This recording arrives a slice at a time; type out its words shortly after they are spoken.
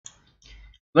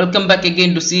Welcome back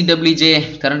again to CWJ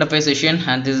current affairs session,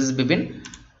 and this is Bipin.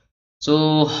 So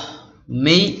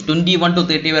May 21 to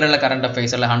 30 വരെയുള്ള current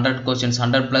affairs അല്ല 100 questions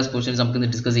 100 plus questions നമുക്ക് ഇന്ന്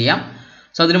discuss ചെയ്യാം.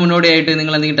 So അതിന് മുന്നോടിയായിട്ട്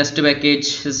നിങ്ങൾ എന്തെങ്കിലും test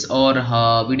packages or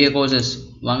video courses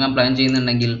വാങ്ങാൻ പ്ലാൻ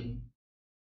ചെയ്യുന്നുണ്ടെങ്കിൽ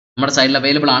നമ്മുടെ സൈറ്റിൽ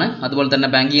അവൈലബിൾ ആണ്. അതുപോലെ തന്നെ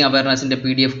banking അവയർനെസ്സിൻ്റെ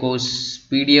PDF course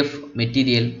PDF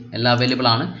material എല്ലാം അവൈലബിൾ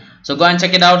ആണ്. So go and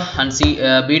check it out and see.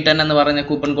 B10 എന്ന് പറയുന്ന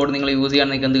കൂപ്പൺ കോഡ് നിങ്ങൾ യൂസ്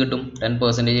ചെയ്യുകയാണെങ്കിൽ എന്ത് കിട്ടും?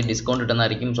 10% ഡിസ്കൗണ്ട്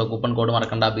കിട്ടുന്നതായിരിക്കും. സോ കൂപ്പൺ കോഡ്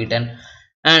മറക്കണ്ട, B10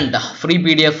 and free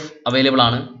PDF available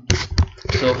ആണ്.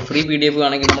 സോ ഫ്രീ PDF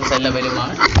ആണെങ്കിൽ നമ്മുടെ സൈറ്റിൽ അവൈലബിൾ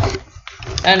ആണ്.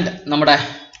 ആൻഡ് നമ്മുടെ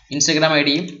ഇൻസ്റ്റാഗ്രാം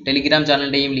ഐഡിയും ടെലിഗ്രാം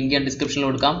ചാനലിൻ്റെയും ലിങ്ക് ഞാൻ ഡിസ്ക്രിപ്ഷനിൽ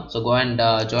കൊടുക്കാം. So go and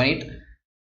join it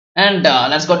and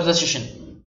let's go to the session.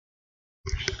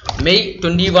 May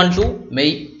 21 to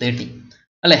May 30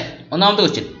 അല്ലേ? ഒന്നാമത്തെ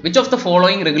question, which of the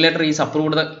following regulator is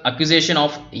approved the acquisition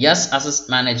of yes asset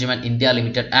management India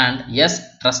limited and yes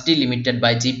trustee limited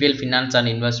by GPL finance and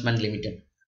investment limited?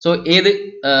 So ഏത്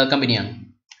കമ്പനിയാണ്?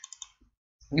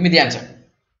 Give me the answer.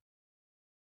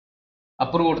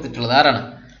 Approve കൊടുത്തിട്ടുള്ളത് ആരാണ്?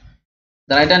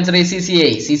 The right answer is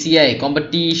CCI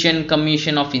competition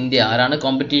commission of India. ആരാണ്?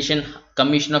 Competition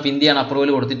commission of India ആണ് approval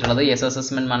കൊടുത്തിട്ടുള്ളത്. Yes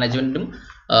assessment മാനേജ്മെന്റും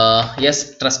yes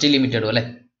trustee ലിമിറ്റഡും അല്ലേ?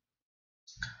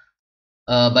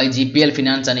 By GPL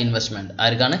Finance and Investment.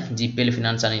 ആർക്കാണ്? GPL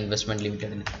Finance and Investment Limited.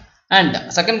 And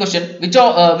second question,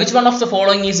 which one of the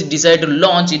following is decided to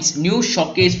launch its new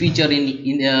showcase feature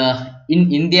in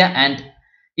India and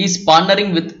is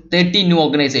partnering with 30 new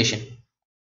organization?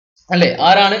 അല്ലേ?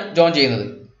 ആരാണ് join ചെയ്യുന്നത്?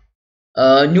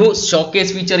 New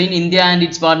showcase feature in India and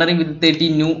it's partnering with 30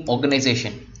 new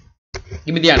organization.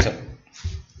 Give me the answer.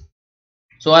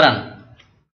 So ആരാണ്?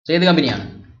 So ഏത് കമ്പനിയാണ്?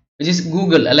 Which is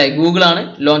Google അല്ലെ? Google ആണ്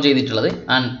launch ചെയ്തിട്ടുള്ളത്.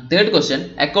 And third question,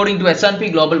 according to S&P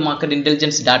global market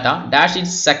intelligence data, dash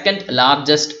is second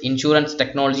largest insurance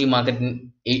technology market in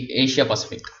Asia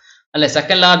Pacific അല്ലെ?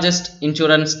 Second largest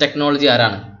insurance technology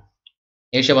ആരാണ്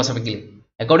Asia പസഫിക്കിൽ?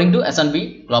 According to S&P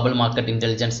global market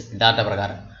intelligence data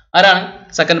പ്രകാരം ആരാണ്?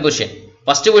 Second position.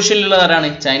 First പൊസിഷനിലുള്ളത്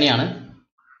ആരാണ്? ചൈനയാണ്.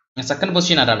 Second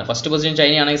position ആരാണ്? First position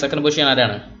ചൈനയാണെങ്കിൽ second position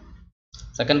ആരാണ്?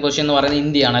 Second position എന്ന് പറയുന്നത്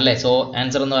ഇന്ത്യയാണ് അല്ലേ? സോ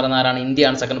ആൻസർ എന്ന് പറയുന്നത് ആരാണ്?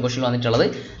 ഇന്ത്യയാണ് സെക്കൻഡ് പൊസിഷനിൽ വന്നിട്ടുള്ളത്.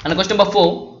 And question number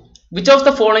 4, which of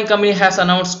the following company has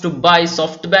announced to by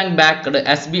soft bank backed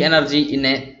SB energy in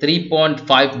A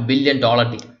 $3.5 billion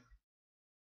deal?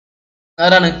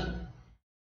 ആരാണ്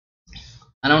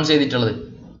അനൗൺസ് ചെയ്തിട്ടുള്ളത്?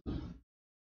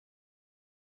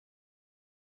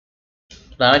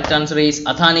 Right answer is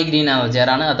Adani green energy.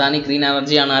 ആരാണ്? അദാനി ഗ്രീൻ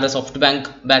എനർജി ആണ് ആരെ സോഫ്റ്റ് ബാങ്ക്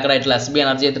ബാക്ക്ഡ് ആയിട്ടുള്ള SB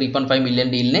എനർജിയെ $3.5 million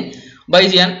ഡീലിന് by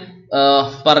ചെയ്യാൻ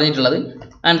പറഞ്ഞിട്ടുള്ളത്.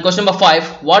 And question number 5,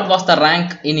 what was the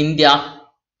rank in India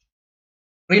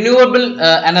renewable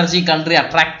energy country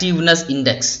attractiveness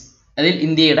index? അതിൽ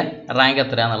ഇന്ത്യയുടെ റാങ്ക്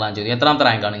എത്രയാണെന്നുള്ളതാണ് ചോദ്യം. എത്രാമത്തെ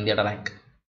റാങ്കാണ് ഇന്ത്യയുടെ rank?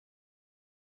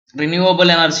 Renewable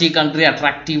energy country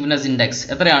attractiveness index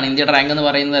എത്രയാണ്? ഇന്ത്യയുടെ റാങ്ക് എന്ന്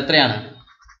പറയുന്നത് എത്രയാണ്?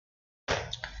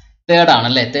 തേർഡ് ആണ്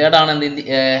അല്ലേ? തേർഡ് ആണ്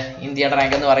ഇന്ത്യയുടെ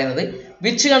റാങ്ക് എന്ന് പറയുന്നത്.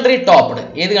 Which country topped?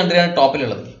 ഏത് കൺട്രിയാണ്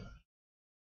ടോപ്പിലുള്ളത്?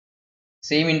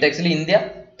 സെയിം ഇൻഡെക്സിൽ ഇന്ത്യ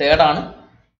തേർഡ് ആണ്.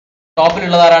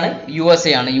 ടോപ്പിലുള്ളത് ആരാണ്?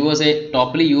 USA ആണ്.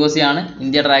 ടോപ്പിൽ USA ആണ്.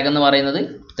 ഇന്ത്യയുടെ റാങ്ക് എന്ന് പറയുന്നത്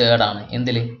തേർഡ് ആണ്.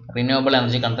 എന്തിൽ? Renewable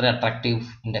energy country attractive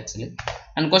ഇൻഡെക്സിൽ.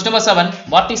 And question number 7,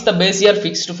 what is the base year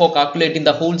fixed for calculating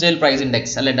the wholesale price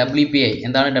index അല്ലെ? WPI.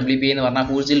 എന്താണ് WPI എന്ന് പറഞ്ഞാൽ?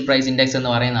 ഹോൾസെയിൽ പ്രൈസ് ഇൻഡെക്സ്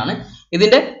എന്ന് പറയുന്നതാണ്.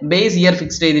 ഇതിന്റെ ബേസ് ഇയർ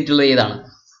ഫിക്സ്ഡ് ചെയ്തിട്ടുള്ളത് ഏതാണ്?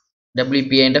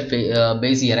 WPIന്റെ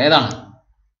ബേസ് ഇയർ ഏതാണ്?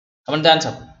 അവന്റെ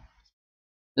ആൻസർ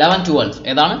 11-12.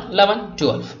 ഏതാണ്?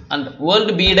 11-12. ആൻഡ്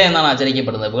വേൾഡ് ബി ഡേ എന്നാണ്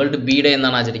ആചരിക്കപ്പെടുന്നത്. വേൾഡ് ബി ഡേ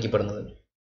എന്നാണ് ആചരിക്കപ്പെടുന്നത്.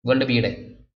 വേൾഡ് ബി ഡേ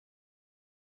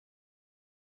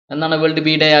എന്നാണ് world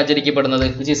B day ആചരിക്കപ്പെടുന്നത്?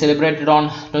 Which is celebrated on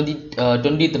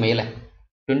 20th May അല്ലേ?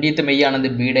 20th May ആണ് ഇത്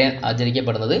ബി ഡേ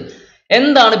ആചരിക്കപ്പെടുന്നത്.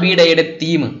 എന്താണ് ബി ഡേയുടെ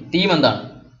തീം? എന്താണ്?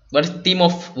 What is theme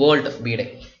of world B day?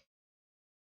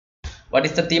 What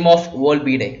is the theme of world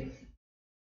B day?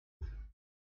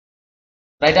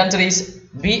 Right answer is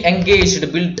B engaged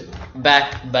build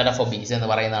back better for ബീസ് എന്ന്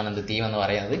പറയുന്നതാണ് എന്ത് theme എന്ന്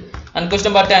പറയുന്നത്. And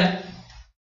question number 10,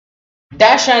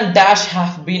 Dash and Dash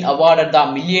have been awarded the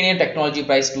Millennium Technology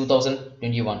Prize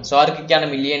 2021. So ആർക്കൊക്കെയാണ്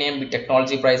Millennium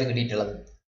Technology Prize കിട്ടിയിട്ടുള്ളത്?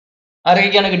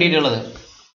 ആർക്കൊക്കെയാണ് കിട്ടിയിട്ടുള്ളത്?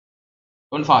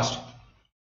 One fast.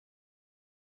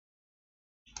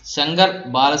 Shankar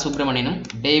ബാലസുബ്രഹ്മണ്യനും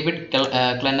David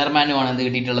ക്ലെനർമാനുമാണ് എന്ത്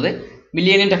കിട്ടിയിട്ടുള്ളത്?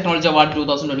 മില്ലേനിയം ടെക്നോളജി അവാർഡ്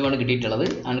 2021 കിട്ടിയിട്ടുള്ളത്.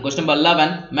 And question number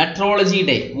 11, metrology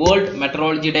day, world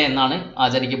metrology day എന്നാണ്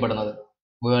ആചരിക്കപ്പെടുന്നത്.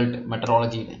 World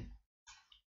metrology day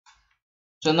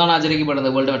so എന്നാണ് ആചരിക്കപ്പെടുന്നത്?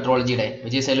 World metrology day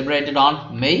which is celebrated on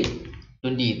May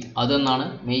 20th. അതെന്നാണ്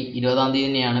May 20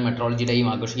 തന്നെയാണ് metrology ഡേയും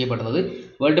ആഘോഷിക്കപ്പെടുന്നത്.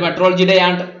 World metrology day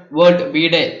and world B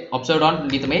day observed on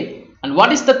 20th May. And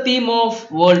what is the theme of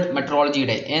world metrology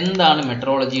day? എന്താണ്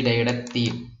metrology ഡേയുടെ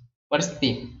theme? What is the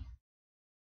theme?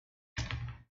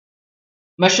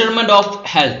 Measurement of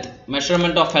health.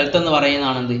 Measurement of health എന്ന്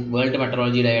പറയുന്നതാണ് എന്ത് world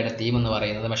metrology ഡേയുടെ theme എന്ന്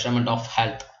പറയുന്നത് measurement of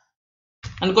health.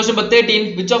 And question number 13,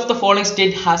 which of the following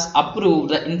state has approved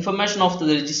the information of the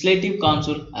legislative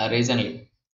council recently?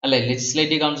 അല്ലെ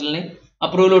legislative councilന്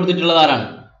approval കൊടുത്തിട്ടുള്ളത് ആരാണ്?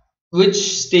 Which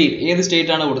state? ഏത്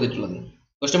സ്റ്റേറ്റ് ആണ് കൊടുത്തിട്ടുള്ളത്?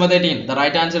 Question number 13, the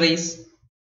right answer is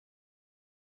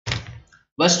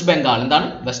West Bengal. എന്താണ്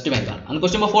West Bengal. And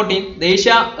question number 14, the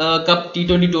Asia Cup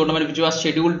T20 tournament which was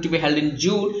scheduled to be held in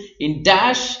June in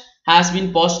Dash has been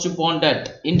postponed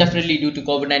indefinitely due to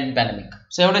COVID-19 pandemic.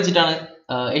 So എവിടെ വെച്ചിട്ടാണ്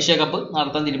Asia cup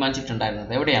നടത്താൻ തീരുമാനിച്ചിട്ടുണ്ടായിരുന്നത്?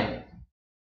 എവിടെയാണ്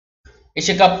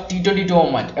Asia cup T20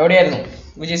 tournament എവിടെയായിരുന്നു?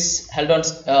 which is held on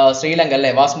Sri Lanka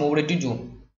അല്ലേ was moved to June.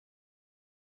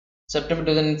 September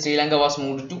 2000 Sri Lanka was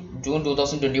moved to June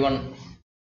 2021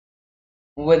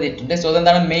 move ചെയ്തിട്ടുണ്ട്. So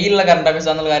എന്താണ് മെയിലുള്ള current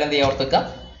affairs എന്നുള്ള കാര്യം എന്ത് ഓർത്തുക.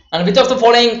 And which of the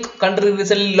following country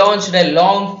recently launched a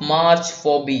long march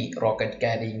 4B rocket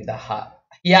carrying the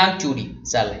Hyang 2D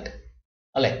satellite?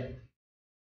 അല്ലേ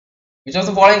which of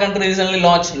the following country recently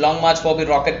launched long march 4B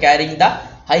rocket carrying the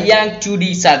Hyang 2D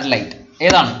satellite?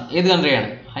 ഏതാണ് ഏത് കൺട്രിയാണ്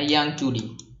Hyang 2D?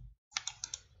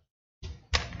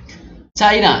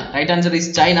 China. Right answer is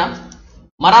China.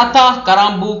 Maratha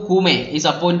Karambu Kume is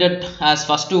appointed as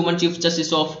first woman chief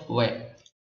justice of where?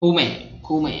 Kume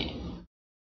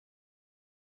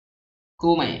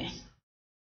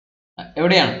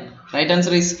എവിടെയാണ്? Right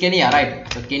answer is Kenya. Right,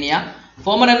 so Kenya.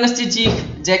 Former NSG chief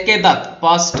J.K. Dutt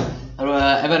passed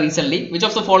ever recently. Which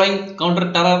of the following counter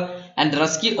terror and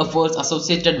rescue efforts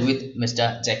associated with Mr.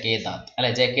 J.K. Dutt?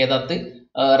 അല്ലെ J.K. Dutt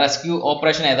rescue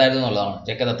operation ഏതായിരുന്നു എന്നുള്ളതാണ്.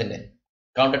 J.K. Duttന്റെ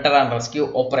counter terror and rescue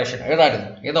operation ഏതായിരുന്നു?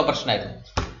 ഏത് operation ആയിരുന്നു?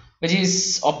 which is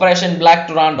Operation Black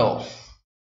Tornado.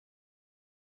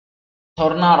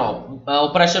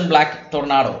 Operation Black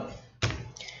Tornado.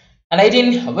 And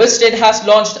 18, which state has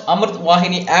launched Amrit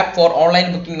Vahini app for online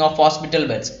booking of hospital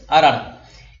beds? ആരാണ്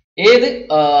ഏത്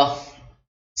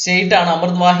state ആണ്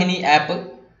അമൃത് വാഹിനി app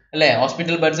അല്ലെ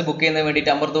hospital beds book ചെയ്യുന്നതിന്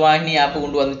വേണ്ടിയിട്ട് അമൃത് വാഹിനി app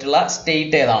കൊണ്ടുവന്നിട്ടുള്ള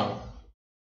സ്റ്റേറ്റ്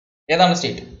ഏതാണ്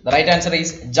state? The right answer is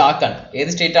Jharkhand. ഏത്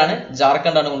state ആണ്?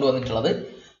 ജാർഖണ്ഡ് ആണ് കൊണ്ടുവന്നിട്ടുള്ളത്.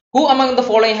 Who among the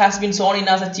following has been sworn in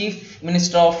as a chief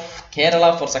minister of Kerala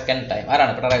for second time?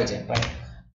 ആരാണ്? Pinarayi Vijayan.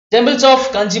 Temples of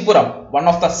Kanchipuram, one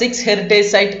of the 6 heritage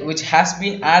sites which has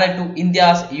been added to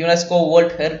India's UNESCO World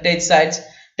Heritage Sites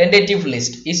tentative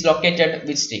list, is located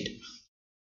which state?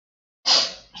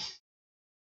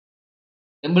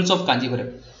 Temples of Kanchipuram.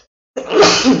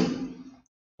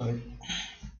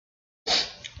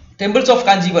 Temples of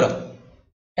Kanchipuram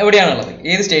എവിടെയാണുള്ളത്?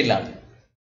 ഏത് സ്റ്റേറ്റിലാണ്?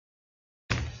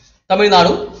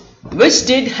 Tamil Nadu. Which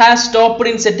state has stopped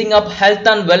in setting up health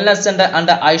and wellness center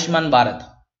under Ayushman Bharat?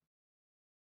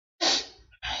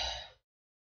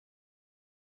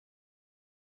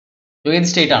 ഏത്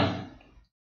state ആണ്?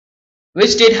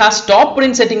 Which state has stopped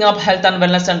in setting up health and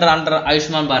wellness center under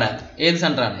Ayushman Bharat? ഏത്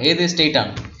centre ആണ്? ഏത് state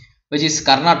ആണ്? which is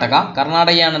Karnataka.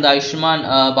 കർണാടകയാണ് Ayushman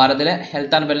ഭാരതിലെ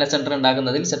health and wellness centre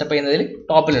ഉണ്ടാക്കുന്നതിൽ setup ചെയ്യുന്നതിൽ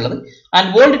ടോപ്പിലുള്ളത്. And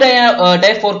world day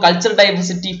four culture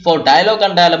diversity four dialogue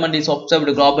and development is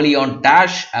observed globally on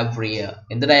dash every year.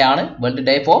 എന്ത് day ആണ്? World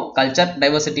day four culture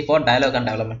diversity four dialogue and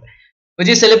development which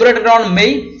is celebrated on May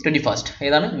 21st.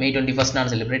 ഏതാണ്? May 21st ആണ്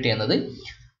celebrate ചെയ്യുന്നത്.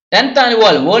 10th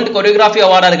annual world choreography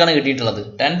award ആർക്കാണ് കിട്ടിയിട്ടുള്ളത്?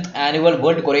 10th annual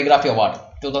world choreography award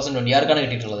 2020 ആർക്കാണ്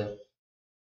കിട്ടിയിട്ടുള്ളത്?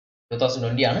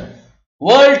 2020 ആണ്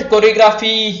വേൾഡ്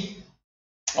കൊറിയോഗ്രാഫി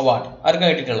അവാർഡ് ആർക്കാണ്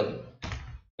കിട്ടിയിട്ടുള്ളത്?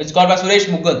 It's called by Suresh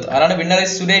Mukund. ആരാണ് winner?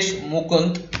 Suresh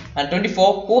Mukund. And 24,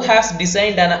 who has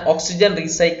designed an oxygen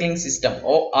recycling system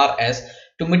ORS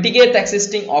to mitigate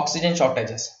existing oxygen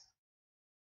shortages?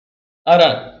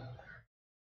 ആരാണ്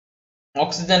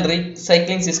oxygen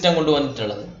recycling system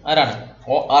കൊണ്ടുവന്നിട്ടുള്ളത്? ആരാണ്?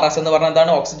 ORS എന്ന് പറഞ്ഞാൽ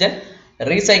എന്താണ്? ഓക്സിജൻ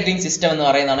റീസൈക്ലിംഗ് സിസ്റ്റം എന്ന്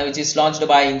പറയുന്നതാണ്. which is launched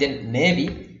by Indian Navy.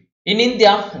 In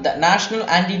India, the National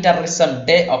Anti-Terrorism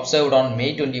Day observed on May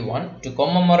 21 to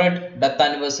commemorate death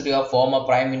anniversary of former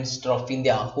Prime Minister of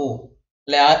India. Who?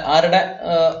 ആരുടെ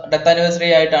death anniversary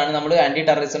ആയിട്ടാണ് നമ്മൾ anti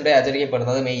terrorism day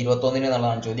ആചരിക്കപ്പെടുന്നത്? May 21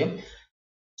 എന്നുള്ളതാണ് ചോദ്യം.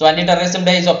 So anti terrorism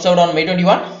day is observed on May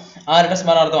 21. ആരുടെ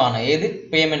സ്മരണാർത്ഥമാണ്? ഏത്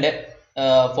PMന്റെ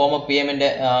former PMന്റെ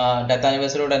death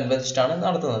ആനിവേഴ്സറിയോട് അനുബന്ധിച്ചിട്ടാണ്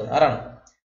നടത്തുന്നത്? ആരാണ്?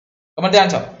 Comment the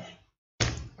answer.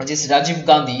 Which is Rajiv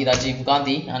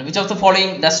Gandhi. And which of the following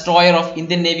destroyer of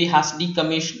Indian Navy has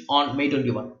decommissioned on May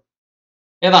 21?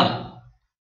 ഏതാണ്?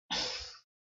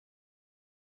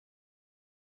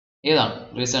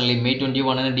 Recently May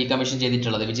 21 decommission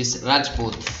ചെയ്തിട്ടുള്ളത്? which is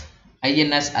Rajput.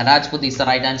 INS Rajput is the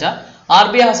right answer.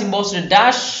 RBI has imposed a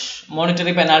dash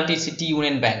monetary penalty City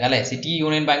Union Bank. അല്ലെ City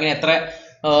Union Bankന് എത്ര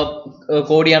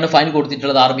കോടിയാണ് fine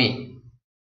കൊടുത്തിട്ടുള്ളത് RBI?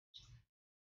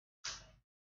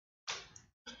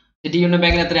 City Union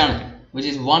Bankന് എത്രയാണ്? which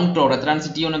is 1 crore. എത്രയാണ്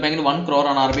City Union Bankന്? 1 crore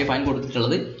ആണ് RBI fine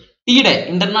കൊടുത്തിട്ടുള്ളത്. Tea day,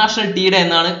 international tea day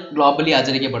എന്നാണ് globally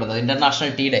ആചരിക്കപ്പെടുന്നത്. International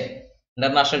tea day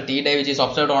International Tea Day, which is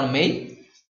observed on May.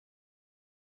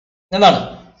 എന്താണ്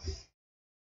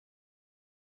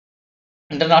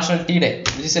International Tea Day,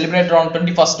 which is celebrated on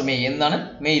 21st May. എന്നാണ്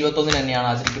May 21 തന്നെയാണ്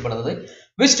ആചരിക്കപ്പെടുന്നത്.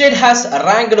 Which state has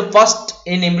ranked first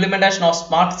in implementation of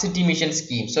smart city mission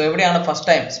scheme? So എവിടെയാണ് first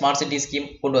time smart city scheme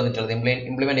കൊണ്ടുവന്നിട്ടുള്ളത്,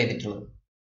 implement ചെയ്തിട്ടുള്ളത്?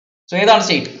 So ഏതാണ്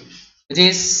state? Which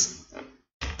is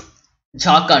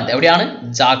Jharkhand. എവിടെയാണ്?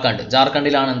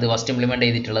 ജാർഖണ്ഡിലാണ് എന്ത് first implement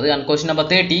ചെയ്തിട്ടുള്ളത്. And question number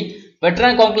 30,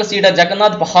 veteran Congress leader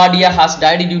Jagannath Pahadia has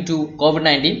died due to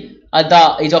COVID-19 at the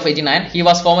age of 89. He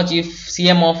was former chief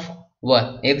CM of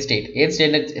ഏത്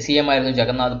സ്റ്റേറ്റിന്റെ CM ആയിരുന്നു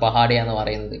ജഗന്നാഥ് പഹാഡിയ എന്ന്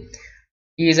പറയുന്നത്?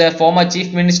 He is a former chief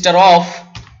minister of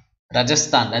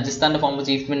രാജസ്ഥാന്റെ former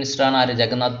chief minister ആണ് ആര്?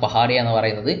 ജഗന്നാഥ് പഹാഡിയ എന്ന്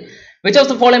പറയുന്നത്. Which of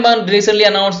the following bank recently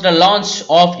announced the launch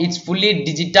of its fully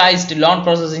digitized loan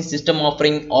processing system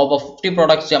offering over 50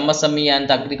 products to MSME and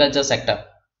the agriculture sector?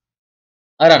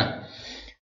 ആരാണ്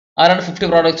 50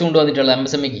 products കൊണ്ടുവന്നിട്ടുള്ളത്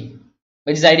MSMEക്ക്?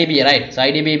 Which is IDB, right? So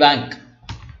IDB Bank.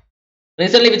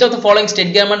 Recently, which of the following state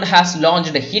government has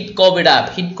launched a hit COVID app?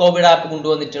 Hit COVID app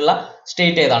കൊണ്ടുവന്നിട്ടുള്ള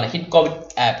state ഏതാണ്? Hit COVID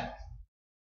app.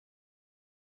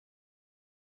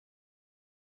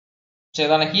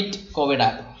 ഏതാണ് Hit COVID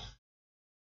app?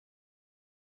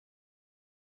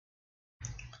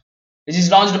 Which is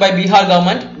launched by Bihar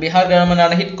government. Bihar government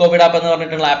ആണ് Hit COVID app എന്ന്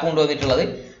പറഞ്ഞിട്ടുള്ള app കൊണ്ടുവന്നിട്ടുള്ളത്.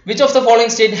 Which of the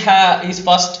following state is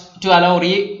first to allow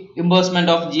reimbursement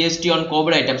of GST on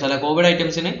COVID items? അല്ല, Covid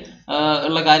ഐറ്റംസിന്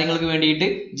ഉള്ള കാര്യങ്ങൾക്ക് വേണ്ടിയിട്ട്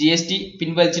GST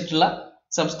പിൻവലിച്ചിട്ടുള്ള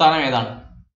സംസ്ഥാനം ഏതാണ്?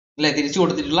 അല്ലെ, തിരിച്ചു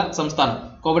കൊടുത്തിട്ടുള്ള സംസ്ഥാനം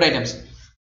Covid items.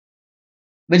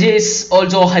 Which is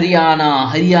also Haryana.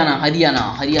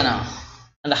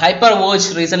 And Hyperwatch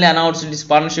recently announced its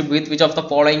partnership with which of the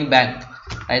following bank?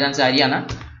 Right answer Haryana.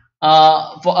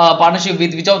 Partnership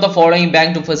with which of the following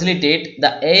bank to facilitate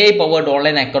the AI powered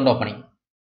online account opening?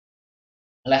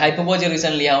 അല്ല, ഹൈപ്പർവാച്ച്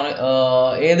recent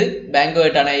ഏത്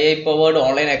ബാങ്കുമായിട്ടാണ് AI powered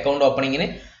online account ഓപ്പണിങ്ങിന്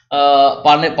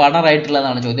partner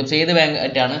ആയിട്ടുള്ളതാണ് ചോദ്യം. So ഏത് bank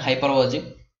ആയിട്ടാണ് ഹൈപ്പർവാച്ച്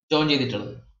join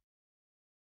ചെയ്തിട്ടുള്ളത്?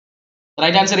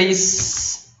 Right answer is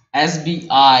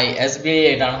SBI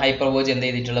ആയിട്ടാണ് ഹൈപ്പർവാച്ച് എന്ത്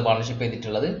ചെയ്തിട്ടുള്ളത്? പാർട്ണർഷിപ്പ്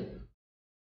ചെയ്തിട്ടുള്ളത്.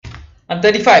 And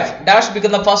 35, Dash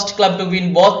became the first club to win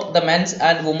both the men's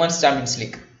and women's Champions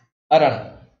League. ആരാണ്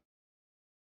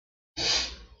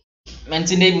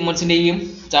മെൻസിന്റെയും വുമൻസിന്റെയും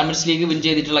ചാമ്പ്യൻസ് ലീഗ് വിൻ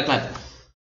ചെയ്തിട്ടുള്ള ക്ലബ്?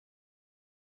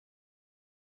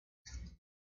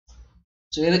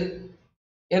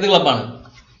 ഏത് ക്ലബാണ്?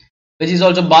 Which is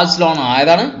also Barcelona.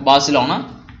 ഏതാണ്? Barcelona.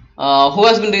 Who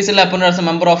has been recently appointed as a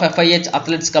member of FIH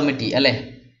Athletics Committee? അല്ലേ,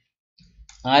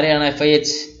 ആരെയാണ്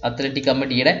FIH athletic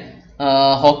കമ്മിറ്റിയുടെ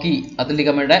hockey athletic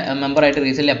കമ്മിറ്റിയുടെ member ആയിട്ട്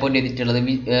recent appoint ചെയ്തിട്ടുള്ളത്?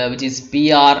 Which is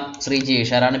PR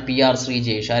Sreejesh. ആരാണ് PR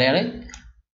ശ്രീജേഷ്? ആരെയാണ്?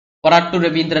 Parattu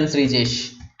Ravindran Srijesh.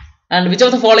 And which of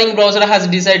the following browser has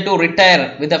decided to retire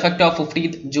with effect of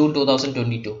 15th June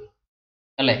 2022?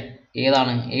 അല്ലേ,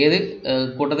 ഏതാണ്? ഏത്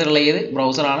കൂട്ടത്തിലുള്ള ഏത്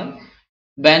ബ്രൗസറാണ്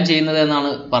ബാൻ ചെയ്യുന്നത് എന്നാണ്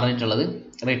പറഞ്ഞിട്ടുള്ളത്?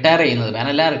 റിട്ടയർ ചെയ്യുന്നത്, ബാൻ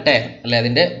അല്ല, റിട്ടയർ അല്ലെ,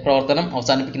 അതിന്റെ പ്രവർത്തനം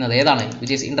അവസാനിപ്പിക്കുന്നത് ഏതാണ്?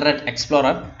 Which is Internet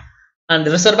Explorer. And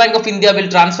the Reserve Bank of India will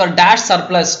transfer dash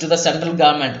surplus to the central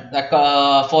government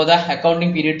for the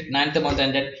accounting period 9th month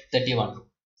ended 31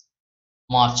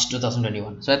 March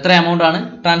 2021. So എത്ര എമൗണ്ട് ആണ്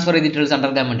transfer ചെയ്തിട്ടുള്ളത്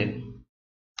central ഗവൺമെന്റിന്?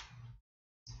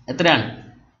 എത്രയാണ്?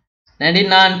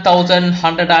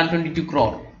 99,122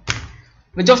 crore.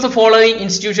 Which of the following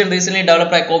institution recently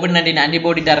developed a COVID-19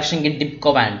 antibody direction kit?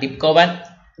 Dipcovan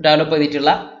develop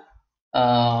ചെയ്തിട്ടുള്ള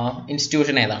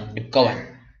institution ഏതാണ്?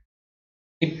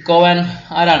 ഡിപ്കോവാൻ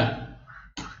ആരാണ്?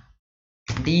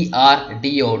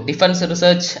 DRDO, defence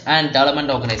research and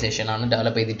development organisation ആണ്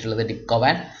develop ചെയ്തിട്ടുള്ളത്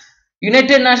ഡിപ്കോവാൻ.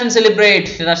 United Nations celebrate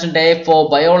international day four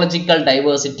biological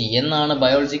diversity. എന്നാണ്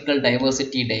biological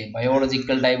diversity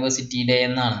day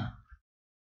എന്നാണ്?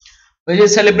 Which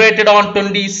is celebrated on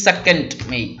 22nd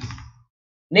May.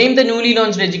 Name the newly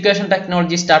launched education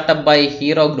technology startup by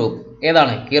Hero Group.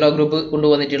 ഏതാണ് hero group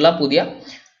കൊണ്ടുവന്നിട്ടുള്ള പുതിയ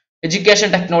education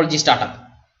technology startup?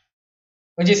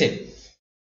 Which is it?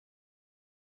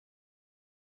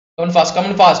 Come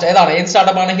fast. ഏതാണ്? ഏത്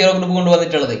startup ആണ് hero group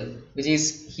കൊണ്ടുവന്നിട്ടുള്ളത്? Which is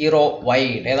Hero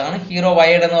Wide. ഏതാണ്? Hero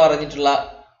Wide എന്ന് പറഞ്ഞിട്ടുള്ള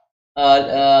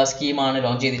സ്കീമാണ്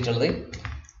ലോഞ്ച് ചെയ്തിട്ടുള്ളത്.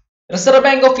 Reserve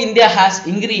Bank of India has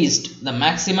increased the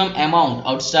maximum amount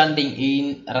outstanding in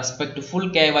respect to full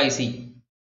KYC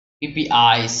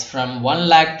PPIs from 1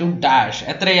 lakh to dash.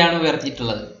 എത്രയാണ്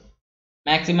ഉയർത്തിയിട്ടുള്ളത്?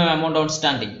 മാക്സിമം എമൗണ്ട്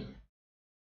ഔട്ട്സ്റ്റാൻഡിങ്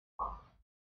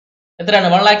എത്രയാണ്?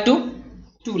 1 lakh to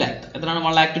 2 lakh. എത്രയാണ്?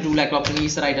 1 lakh to 2 lakh. Option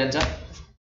is right answer.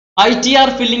 ITR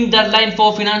filling deadline for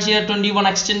financial year 21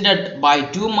 extended by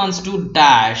 2 months to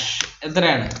dash.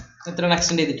 എത്രയാണ്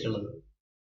extend ചെയ്തിട്ടുള്ളത്?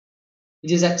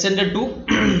 It is extended to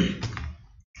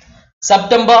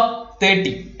September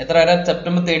 30. എത്ര വരെ?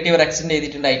 September 30 വരെ extend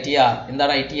ചെയ്തിട്ടുണ്ട് ITR.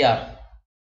 എന്താണ് ITR?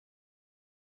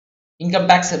 income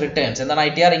tax returns. എന്താണ്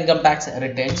ITR? Income tax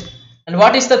returns. And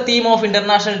what is the theme of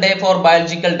International Day for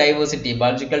Biological Diversity?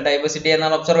 Biological Diversity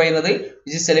എന്നാണ് observe ചെയ്യുന്നത്,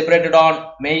 which is celebrated on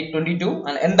May 22.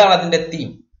 And എന്താണ് അതിന്റെ theme?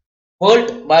 World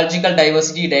Biological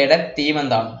Diversity Dayയുടെ theme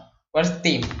എന്താണ്? What is the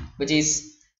theme? Which is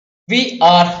we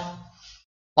are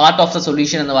part of the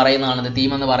solution എന്ന് പറയുന്നതാണ് the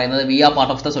theme എന്ന് പറയുന്നത്. We are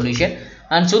part of the solution.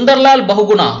 And Sundarlal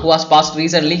Bahuguna, who was passed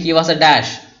recently, he was a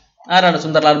dash. ആരാണ്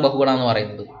സുന്ദർലാൽ ബഹുഗുണ എന്ന്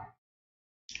പറയുന്നത്?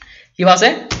 He was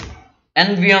a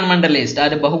environmentalist.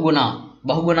 That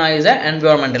Bahuguna is a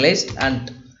environmentalist. And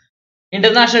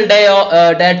International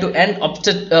Day to end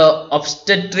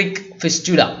obstetric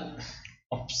fistula.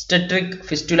 Obstetric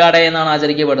fistula day എന്നാണ്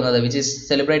ആചരിക്കപ്പെടുന്നത്, which is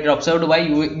celebrated observed by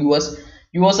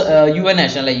UN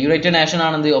nation, അല്ലെ United nation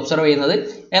ആണ് ഇത് observe ചെയ്യുന്നത്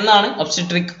എന്നാണ്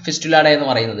obstetric fistula day എന്ന്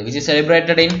പറയുന്നത്, which is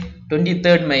celebrated in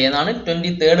 23rd May എന്നാണ്.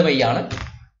 23rd May ആണ്.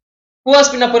 Who has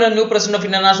been appointed new president of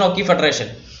International Hockey Federation?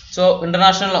 So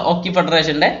International Hockey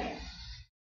Federation ന്റെ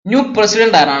ന്യൂ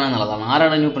പ്രസിഡന്റ് ആരാണെന്നുള്ളതാണ്.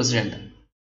 ആരാണ് new president?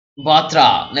 Batra,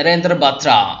 Narendra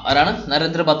Batra. ആരാണ്?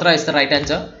 Narendra Batra is the right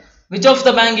answer. Which of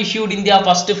the bank issued India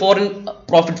first foreign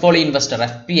portfolio investor,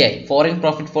 FPI, foreign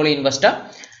portfolio investor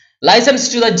license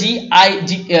to the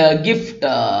GIFT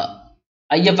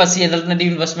IFSC Alternative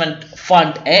Investment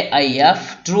Fund AIF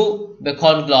True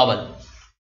Beacon Global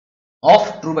of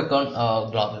True Beacon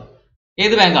Global?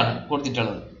 ഏത് ബാങ്കാണ്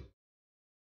കൊടുത്തിട്ടുള്ളത്?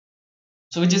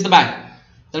 So which is the bank?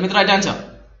 Tell me the right answer.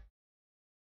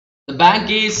 The bank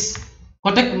is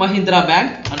Kotak Mahindra Bank.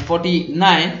 And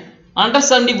 49, Under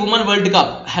 70 Women World Cup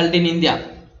held in India.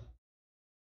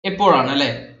 എപ്പോഴാണ്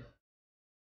അല്ലേ?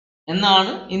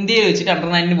 എന്നാണ് ഇന്ത്യയിൽ വെച്ചിട്ട് under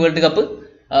 19 world cup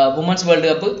women's world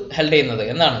cup held ചെയ്യുന്നത്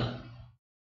എന്നാണ്?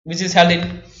 Which is held in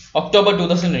October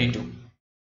 2022.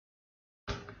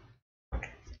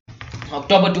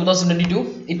 October 2022.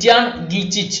 Itian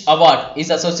Gicic Award is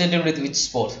associated with which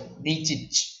sport?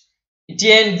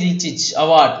 Itian Gicic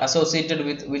Award associated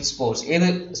with which sports? ഏത്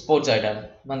sports ആയിട്ടാണ്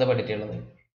ബന്ധപ്പെട്ടിട്ടുള്ളത്?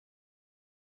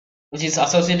 Which is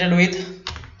associated with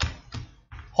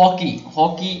hockey.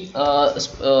 Hockey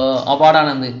award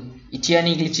ആണെന്ന് Itian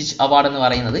Gicic Award എന്ന്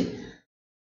പറയുന്നത്.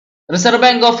 Reserve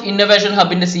bank of innovation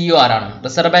ഹബിന്റെ CEO ആരാണ്?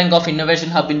 Reserve bank of innovation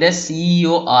ഹബിന്റെ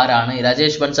CEO ആരാണ്?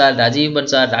 Rajesh Bansal, Rajeev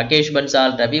Bansal, Rakesh Bansal,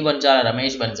 Ravi Bansal,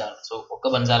 Ramesh Bansal. So ഒക്കെ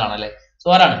ബൻസാൽ ആണല്ലേ. So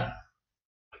ആരാണ്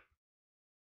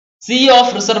CEO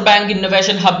of reserve bank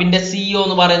innovation ഹബിന്റെ CEO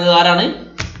എന്ന് പറയുന്നത്? ആരാണ്?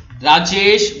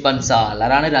 രാജേഷ് ബൻസാൽ.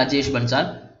 ആരാണ്? Rajesh Bansal.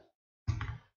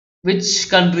 Which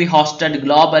country hosted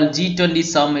Global G20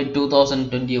 Summit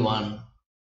 2021?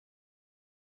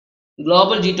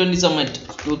 Global G20 Summit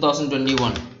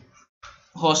 2021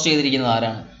 host ചെയ്തിരിക്കുന്നത്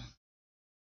ആരാണ്?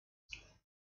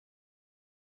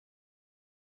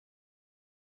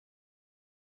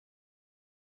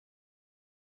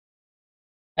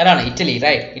 ആരാണ്? Italy,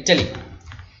 right, Italy.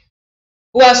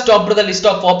 Who has topped the list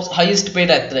of Forbes highest paid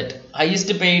athlete?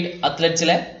 Highest paid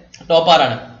athletesലെ top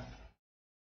ആരാണ്?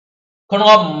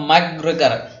 Corner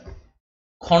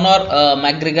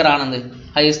മാക്ഗ്രിഗർ ആണെന്ന്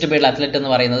highest paid athlete എന്ന്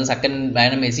പറയുന്നത്. സെക്കൻഡ്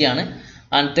ലയണൽ മെസ്സി ആണ്.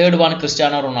 And third one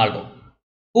Cristiano Ronaldo.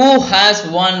 Who has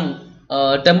one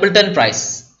Templeton price,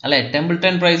 അല്ലെ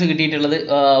Templeton price കിട്ടിയിട്ടുള്ളത്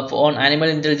on animal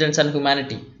intelligence and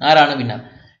humanity. ആരാണ് winner?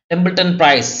 Templeton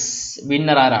prize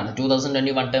winner ആരാണ്?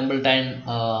 2021 Templeton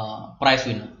prize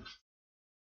winner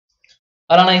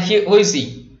ആരാണ്? Who is he?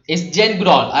 Is gen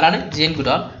ഗുഡോൾ. ആരാണ്? Gen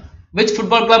ഗുഡോൾ. Which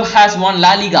football club has won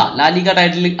La Liga? La Liga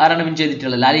title ആരാണ് win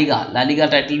ചെയ്തിട്ടുള്ളത്? La Liga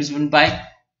title is won by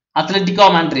Atletico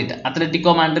Madrid.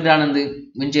 Atletico Madrid ആണ് എന്ത്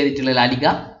win ചെയ്തിട്ടുള്ളത്? La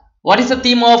Liga. What is the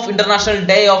theme of International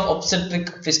Day of Obstetric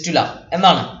Fistula?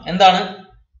 എന്താണ്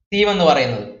theme എന്ന്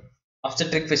പറയുന്നത്?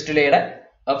 Obstetric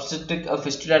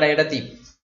Fistula ഡേയുടെ theme.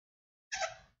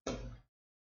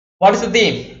 What is the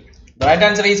theme? The right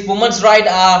answer is women's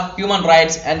rights are human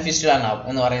rights and fistula now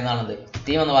എന്ന് പറയുന്നതാണ്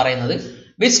theme എന്ന് പറയുന്നത്.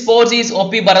 Which sports is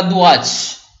O.P. Bharadwaj,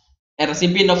 a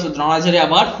recipient of the Dronacharya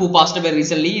Award who passed away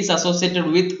recently, is associated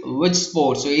with which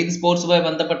sports? So ഏത് സ്പോർട്സുമായി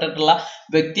ബന്ധപ്പെട്ടിട്ടുള്ള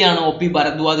വ്യക്തിയാണ് O.P.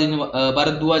 Bharadwaj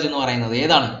എന്ന് പറയുന്നത്?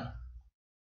 ഏതാണ്?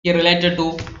 He related to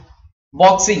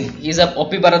boxing.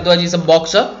 O.P. Bharadwaj is a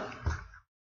boxer.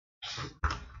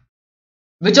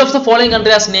 Which of the following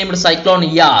country has named Cyclone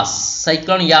Yas?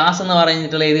 Cyclone Yas എന്ന്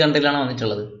പറഞ്ഞിട്ടുള്ള ഏത് കൺട്രിയിലാണ്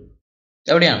വന്നിട്ടുള്ളത്?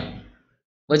 എവിടെയാണ്?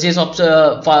 Which is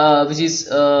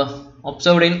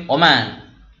observed in Oman.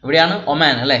 എവിടെയാണ്?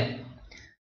 ഒമാൻ അല്ലേ.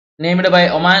 Named by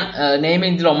Oman, name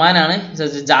in Oman ആണ്.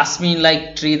 Jasmine like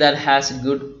tree that has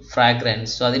good fragrance.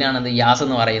 So അതിനാണ് അത് യാസ്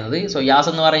എന്ന് പറയുന്നത്. So യാസ്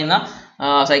എന്ന് പറയുന്ന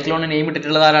സൈക്ലോണിന് നെയിം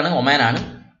ഇട്ടിട്ടുള്ളത് ആരാണ്? ഒമാൻ ആണ്.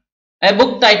 A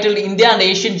book titled India and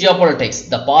Asian Geopolitics,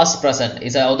 The Past Present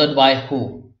is authored by who?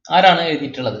 ആരാണ്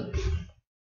എഴുതിയിട്ടുള്ളത്?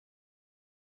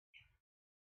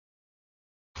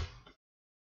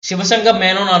 ശിവശങ്കർ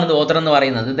മേനോൻ ആണ് ഇത് ഓഥർ എന്ന്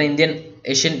പറയുന്നത്. The Indian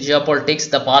Asian geopolitics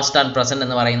the past and present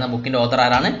എന്ന് പറയുന്ന ബുക്കിന്റെ ഓഥർ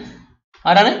ആരാണ്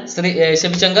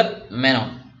Sivasankar Menon.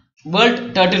 World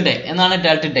turtle day എന്നാണ്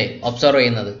ടേർട്ടിൽ ഡേ ഒബ്സർവ്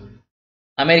ചെയ്യുന്നത്.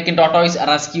 American tortoise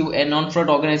rescue A non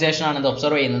fraud organisation ആണ് ഇത്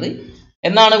ഒബ്സർവ് ചെയ്യുന്നത്.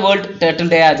 എന്നാണ് world turtle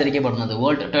day ആചരിക്കപ്പെടുന്നത്?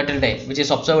 World turtle day which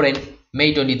is observed in May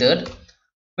 23rd.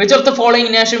 Which of the following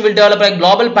nation will develop a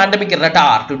global pandemic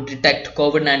radar to detect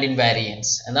COVID-19 variants?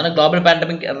 എന്താണ് global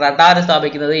pandemic radar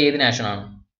സ്ഥാപിക്കുന്നത്? ഏത് nation ആണ്?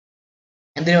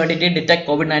 എന്തിനു വേണ്ടിയിട്ട്? Detect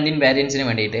COVID-19 വേരിയൻസിന്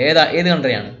വേണ്ടിയിട്ട്. ഏത്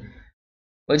കൺട്രിയാണ്?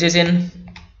 Which is in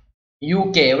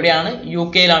UK. എവിടെയാണ്?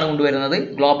 UKയിലാണ് കൊണ്ടുവരുന്നത്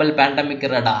global pandemic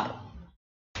radar.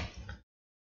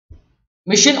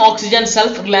 Mission oxygen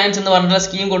self Reliance എന്ന് പറഞ്ഞിട്ടുള്ള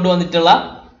സ്കീം കൊണ്ടുവന്നിട്ടുള്ള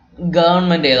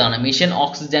ഗവൺമെന്റ് ഏതാണ്? മിഷൻ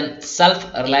ഓക്സിജൻ സെൽഫ്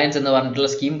റിലയൻസ് എന്ന് പറഞ്ഞിട്ടുള്ള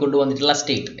സ്കീം കൊണ്ടുവന്നിട്ടുള്ള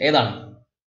സ്റ്റേറ്റ് ഏതാണ്?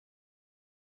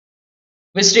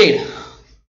 Which state?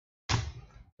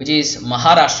 Which is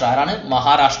Maharashtra. ആരാണ്?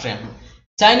 മഹാരാഷ്ട്രയാണ്.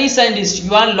 Chinese scientist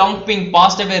Yuan Longping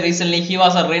passed away recently. He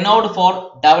was renowned for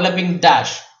developing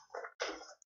dash.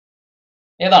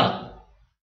 ഏതാണ്?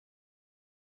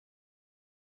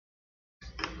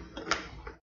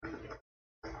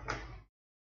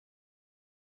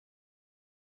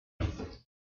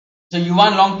 So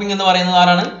Yuan Longping എന്ന് പറയുന്നത്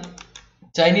ആരാണ്?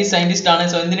 ചൈനീസ് സയന്റിസ്റ്റ് ആണ്.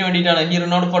 സോ എന്തിനു വേണ്ടിയിട്ടാണ്? He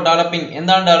renowned four developing.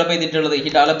 എന്താണ് ഡെവലപ്പ് ചെയ്തിട്ടുള്ളത്? ഹി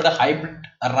ഡെവലപ്ഡ് ഹൈബ്രിഡ്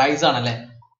റൈസ് ആണല്ലേ.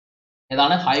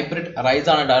 ഏതാണ്? ഹൈബ്രിഡ് റൈസ്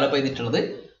ആണ് ഡെവലപ്പ് ചെയ്തിട്ടുള്ളത്.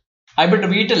 ഹൈബ്രിഡ്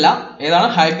വീറ്റ് അല്ല, ഏതാണ്?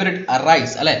 ഹൈബ്രിഡ്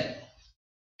റൈസ് അല്ലെ.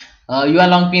 യുആൻ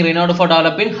ലോങ്പിങ് renowned four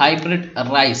developing hybrid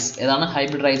rice. ഏതാണ്?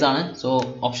 ഹൈബ്രിഡ് റൈസ് ആണ്. So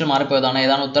option മാറിപ്പോയതാണ്.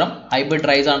 ഏതാണ് ഉത്തരം? ഹൈബ്രിഡ്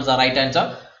റൈസ് ആണ് sir right answer.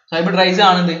 Hybrid rice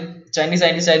ആണ് ഇത് ചൈനീസ്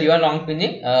സയന്റിസ്റ്റ് ആയ യുആൻ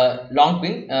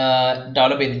ലോങ്പിങ്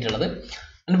ഡെവലപ്പ് ചെയ്തിട്ടുള്ളത്.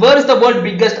 And where is the world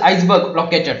biggest iceberg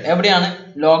located? എവിടെയാണ്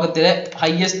ലോകത്തിലെ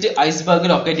ഹൈയസ്റ്റ് ഐസ്ബർഗ്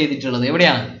ലൊക്കേറ്റ് ചെയ്തിട്ടുള്ളത്?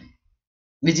 എവിടെയാണ്?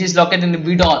 Which is located in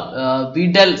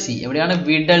Weddell Sea. എവിടെയാണ്?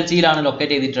 Weddell Sea യിലാണ്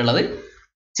ലൊക്കേറ്റ് ചെയ്തിട്ടുള്ളത്.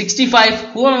 65.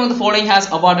 Who among the following has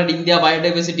awarded India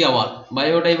Biodiversity Award?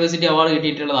 Biodiversity Award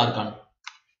കിട്ടിയിട്ടുള്ളത് ആർക്കാണ്?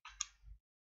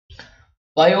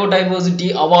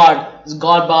 Biodiversity Award is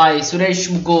got by Suresh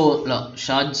മുക്കു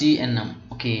Shaji NM.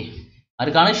 Okay.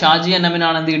 ആർക്കാണ്? ഷാജി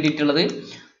NMനാണ് എന്ത് കിട്ടിയിട്ടുള്ളത്?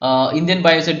 ഇന്ത്യൻ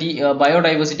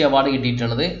ബയോഡൈവേഴ്സിറ്റി അവാർഡ്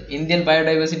കിട്ടിയിട്ടുള്ളത്. Indian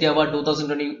biodiversity award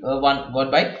 2021 got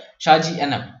by Shaji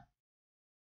NM.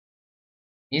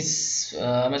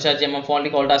 Shaji NM fondly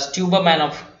called as Tuberman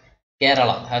of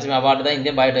Kerala has been awarded the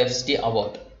Indian Biodiversity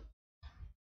Award.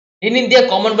 In India,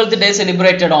 Commonwealth Day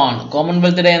celebrated on.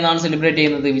 Commonwealth Day എന്നാണ് celebrate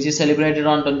ചെയ്യുന്നത്. Which is celebrated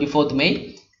on 24th May.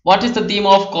 What is the theme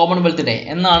of Commonwealth Day?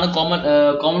 എന്നാണ്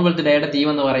Commonwealth Day യുടെ theme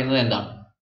എന്ന് പറയുന്നത് എന്താണ്?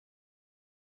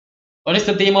 What is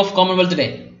the theme of Commonwealth Day?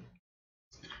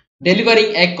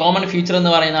 Delivering a common future എന്ന്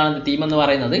പറയുന്നതാണ് theme എന്ന്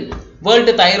പറയുന്നത്.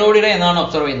 വേൾഡ് തൈറോയിഡ് ഡേ എന്നാണ്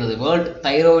ഒബ്സർവ് ചെയ്യുന്നത്. World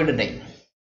thyroid day.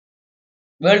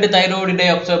 World thyroid day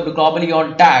observed globally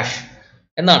on dash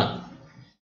എന്നാണ്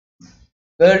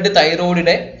world thyroid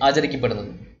day ആചരിക്കപ്പെടുന്നത്.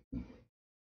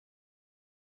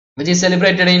 Which is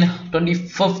celebrated in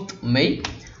 25th May.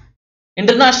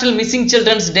 International Missing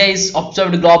Children's Day is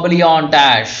observed globally on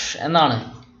dash എന്നാണ്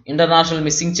international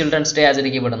missing children's day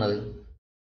ആചരിക്കപ്പെടുന്നത്.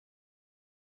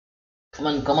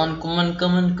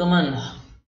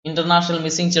 International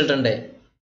missing children day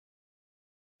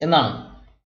എന്നാണ്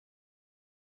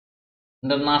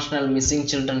international missing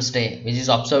children's day which is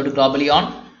observed globally on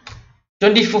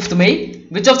 25th May.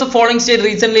 Which of the following state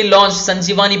recently launched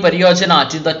Sanjeevani Pariyojana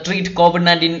to the treat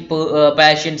COVID-19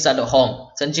 patients at home?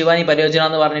 Sanjeevani Pariyojana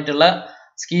എന്ന് പറഞ്ഞിട്ടുള്ള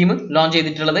scheme launch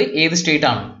ചെയ്തിട്ടുള്ളത് ഏത് state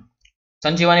ആണ്?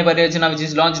 Sanjeevani Pariyojana which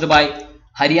is launched by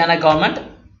Haryana government.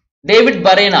 David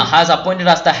Barena has appointed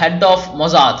as the head of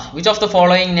Mossad. Which of the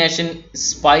following nation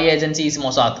spy agency is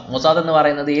Mossad? Mossad എന്ന്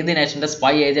പറയുന്നത് ഏത് നേഷന്റെ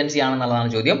spy agency ആണെന്നുള്ളതാണ്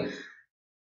ചോദ്യം.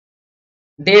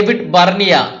 David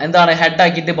Barnea എന്താണ് head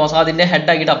ആക്കിയിട്ട് മൊസാദിന്റെ head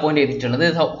ആക്കിയിട്ട് appoint ചെയ്തിട്ടുള്ളത്.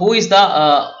 Who is the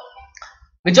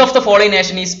which of the following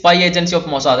nation is spy agency of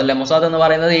Mossad അല്ലെ. Mossad എന്ന്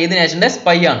പറയുന്നത് ഏത് നേഷന്റെ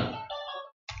സ്പൈ ആണ്?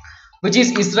 Which is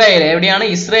Israel. എവിടെയാണ്?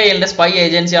 ഇസ്രായേലിന്റെ സ്പൈ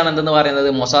ഏജൻസി ആണ് എന്തെന്ന് പറയുന്നത്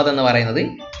മൊസാദ് എന്ന് പറയുന്നത്.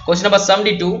 Question number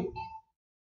 72.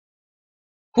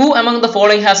 Who among the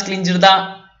following has clinched the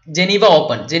Geneva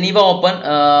Open? Geneva Open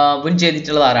win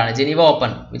ചെയ്തിട്ടുള്ളത് ആരാണ്? Geneva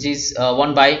Open which is won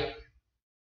by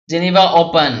Geneva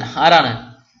Open ആരാണ്?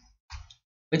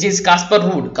 Which is Casper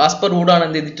Ruud. Casper Ruud ആണ്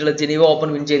എന്ത് ചെയ്തിട്ടുള്ളത്? Geneva Open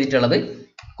win ചെയ്തിട്ടുള്ളത്.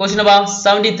 Question number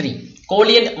 73.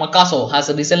 Colin Makasso has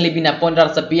recently been appointed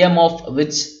as the PM of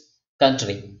which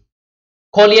country?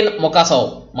 Colin Makasso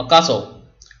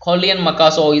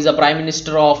is the Prime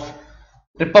Minister of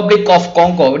Republic of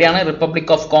Congo. എവിടെയാണ്? Republic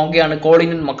of Congo ആണ്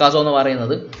Colin മക്കാസോ എന്ന്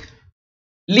പറയുന്നത്.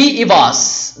 Lee Evans,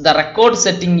 the record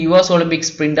setting US Olympic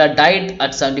sprinter, died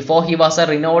at 74. He was a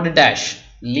renowned dash.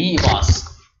 Lee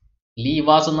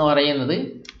Evans എന്ന് പറയുന്നത്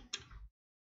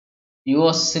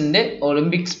യുഎസിന്റെ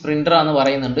Olympic sprinter ആണെന്ന്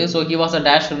പറയുന്നുണ്ട്. So he was A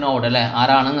dash renowned അല്ലെ,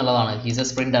 ആരാണെന്നുള്ളതാണ്. He's A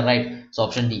sprinter right. So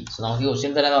option D. So നമുക്ക്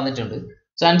question തന്നെ തന്നിട്ടുണ്ട്.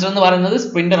 So answer എന്ന് പറയുന്നത്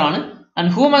സ്പ്രിന്റർ ആണ്. And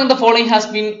who among the following has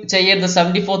been chaired the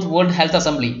 74th World Health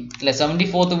Assembly അല്ലെ,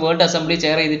 74th world assembly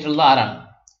chair ചെയ്തിട്ടുള്ളത് ആരാണ്?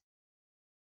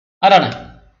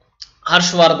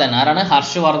 ഹർഷ് വർദ്ധൻ. ആരാണ്?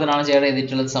 ഹർഷ് വർദ്ധൻ ആണ് ചെയർ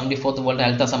ചെയ്തിട്ടുള്ളത് 74th world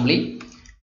health assembly.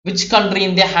 Which country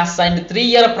India has signed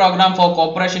 3-year program for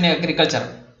cooperation in agriculture?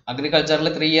 അഗ്രികൾച്ചറിൽ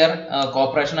 3-year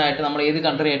corporation ആയിട്ട് നമ്മൾ ഏത്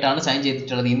country ആയിട്ടാണ് സൈൻ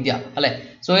ചെയ്തിട്ടുള്ളത്? ഇന്ത്യ അല്ലെ.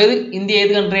 സോ ഇന്ത്യ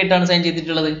ഏത് കൺട്രി ആയിട്ടാണ് സൈൻ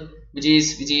ചെയ്തിട്ടുള്ളത്? Which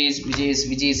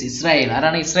is Israel.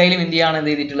 ആരാണ്? ഇസ്രായേലും ഇന്ത്യയാണ്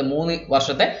എന്ത് ചെയ്തിട്ടുള്ളത്? 3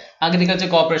 വർഷത്തെ അഗ്രികൾച്ചർ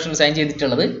കോപ്പറേഷൻ സൈൻ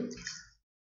ചെയ്തിട്ടുള്ളത്.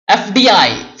 FDI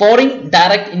foreign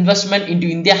direct investment into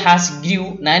India has grew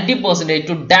 90%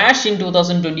 to dash in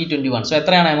 2020-21. So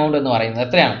എത്രയാണ് എമൗണ്ട് എന്ന് പറയുന്നത്?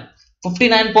 എത്രയാണ്?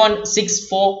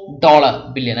 $59.64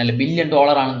 ബില്യൺ അല്ലെ, ബില്യൺ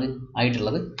ഡോളർ ആണ് ഇത്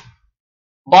ആയിട്ടുള്ളത്.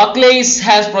 Barclays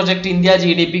has projected India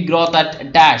GDP growth at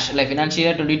dash അല്ലെ, ഫിനാൻഷ്യൽ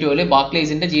ഇയർ 22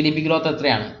 ബാർക്ലേസിന്റെ GDP growth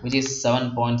എത്രയാണ്? which is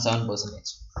 7.7%.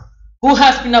 Who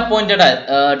has been appointed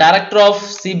director of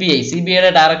CBI?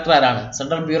 CBIയുടെ director ആരാണ്?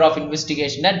 സെൻട്രൽ ബ്യൂറോ ഓഫ്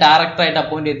ഇൻവെസ്റ്റിഗേഷന്റെ ഡയറക്ടർ ആയിട്ട്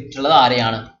അപ്പോയിന്റ് ചെയ്തിട്ടുള്ളത്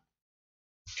ആരെയാണ്?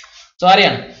 സോ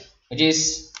ആരെയാണ്? which is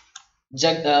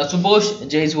സുബോധ്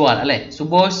ജയ്സ്വാൾ അല്ലെ,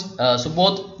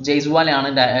 സുബോധ് ജയ്സ്വാൾ ആണ്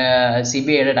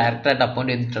CBIയുടെ ഡയറക്ടർ ആയിട്ട്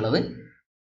അപ്പോയിന്റ് ചെയ്തിട്ടുള്ളത്.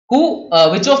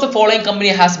 Which of the following company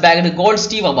has bagged Gold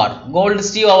Steve Award? Gold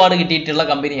Steve Award കിട്ടിയിട്ടുള്ള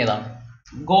കമ്പനി ഏതാണ്?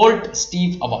 Gold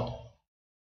Steve Award.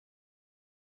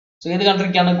 സോ ഏത്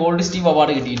കൺട്രിക്കാണ് ഗോൾഡ് സ്റ്റീവ്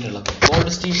അവാർഡ് കിട്ടിയിട്ടുള്ളത്?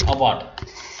 ഗോൾഡ് സ്റ്റീവ് അവാർഡ്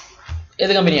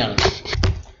ഏത് കമ്പനിയാണ്?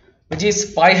 which is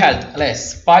Spy Health അല്ലെ,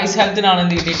 സ്പൈസ് ഹെൽത്തിനാണ്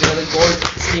എന്ത് കിട്ടിയിട്ടുള്ളത്? ഗോൾഡ്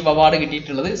സ്റ്റീവ് അവാർഡ്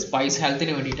കിട്ടിയിട്ടുള്ളത് സ്പൈസ്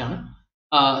ഹെൽത്തിന് വേണ്ടിയിട്ടാണ്.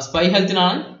 സ്പൈ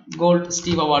ഹെൽത്തിനാണ് ഗോൾഡ്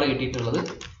സ്റ്റീവ് അവാർഡ് കിട്ടിയിട്ടുള്ളത്.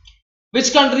 Which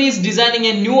country is designing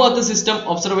a new Earth system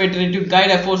observatory to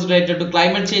guide efforts related to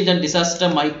climate change and disaster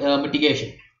mitigation?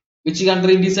 Which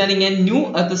country is designing a new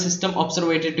Earth system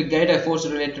observatory to guide efforts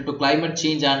related to climate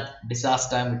change and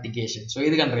disaster mitigation? So,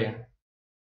 which country?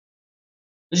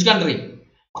 Which country?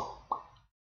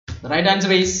 The right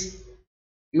answer is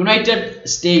United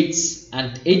States.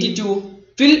 And 82.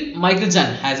 Phil Mickelson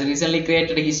has recently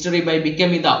created a history by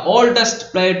becoming the oldest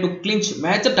player to clinch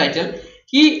major title.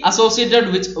 He associated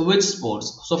with which sports?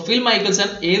 So Phil Mickelson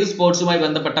ഏത് സ്പോർട്സുമായി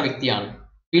ബന്ധപ്പെട്ട വ്യക്തിയാണ്?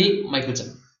 Phil Mickelson.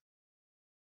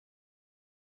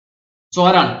 So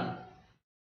ആരാണ്?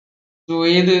 So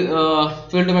ഏത്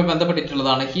ഫീൽഡുമായി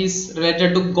ബന്ധപ്പെട്ടിട്ടുള്ളതാണ്? He is related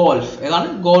to golf. ഏതാണ്?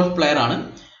 Golf player ആണ്.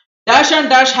 Dash and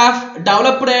Dash have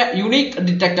developed a unique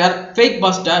detector, fake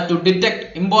buster, to detect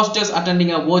imposters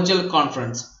attending a virtual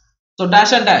conference. So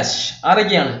Dash and Dash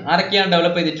ആരൊക്കെയാണ്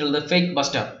develop ചെയ്തിട്ടുള്ളത്? Fake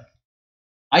buster.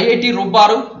 IIT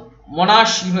റൂപ്പാറും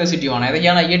Monash യൂണിവേഴ്സിറ്റിയും ആണ്.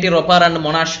 ഏതൊക്കെയാണ്? IIT Ropar and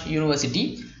Monash university.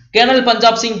 Colonel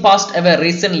Punjab Singh passed away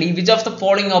recent. Which of the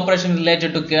following operation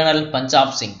related to colonel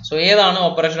Punjab Singh? So ഏതാണ്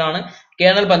operation ആണ്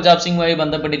colonel Punjab സിംഗുമായി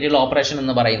ബന്ധപ്പെട്ടിട്ടുള്ള operation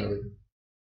എന്ന് പറയുന്നത്?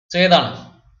 സോ ഏതാണ്?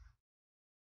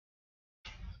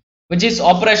 which is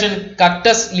operation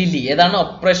cactus lily. ഏതാണ്?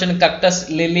 ഓപ്പറേഷൻ കക്ടസ്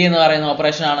ലില്ലി എന്ന് പറയുന്ന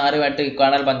ഓപ്പറേഷൻ ആണ് ആരുമായിട്ട്?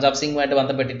 Colonel Punjab സിംഗുമായിട്ട്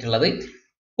ബന്ധപ്പെട്ടിട്ടുള്ളത്.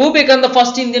 Who became the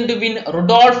first Indian to win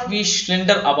Rudolph V.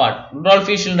 Schindler Award? Rudolph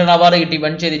V. Schindler Award കിട്ടി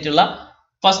വൺ ചെയ്തിട്ടുള്ള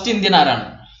ഫസ്റ്റ് ഇന്ത്യൻ ആരാണ്?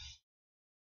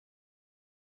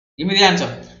 Give me the answer.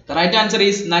 The right answer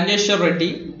is Nageshwar Reddy.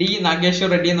 D. Nageshwar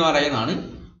Reddy എന്ന് പറയുന്നതാണ്.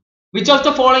 Which of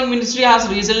the following ministry has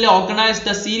recently organized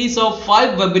a series of 5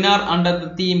 webinars under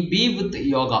the theme Be with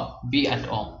Yoga, Be at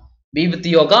Home? Be with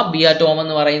Yoga, Be at Home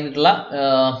എന്ന് പറയുന്നിട്ടുള്ള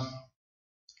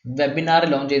webinar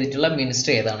launch ചെയ്തിട്ടുള്ള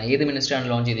ministry ഏതാണ്? ഏത് ministry ആണ്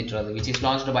launch ചെയ്തിട്ടുള്ളത്? which is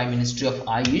launched by Ministry of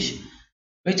Ayush.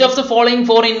 Which of the following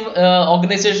foreign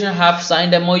organizations have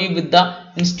signed MOU with the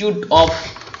Institute of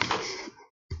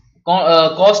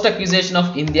Cost Acquisition of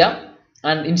India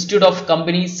and Institute of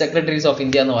Company Secretaries of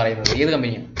India എന്ന് പറയുന്നത് ഏത്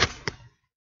കമ്പനിയാണ്?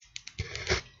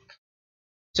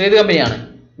 So ഏത് കമ്പനിയാണ്?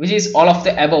 which is all of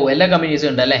the above. എല്ലാ കമ്പനീസും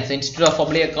ഉണ്ട് അല്ലേ? Institute of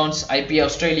Public Accounts, IP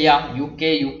Australia, UK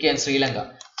and Sri Lanka.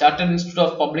 Chartered Institute of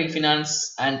Public Finance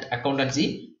and Accountancy,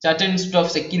 Chartered Institute of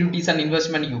Securities and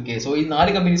Investment UK. So ഈ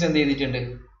 4 companies എന്ത് ചെയ്തിട്ടുണ്ട്?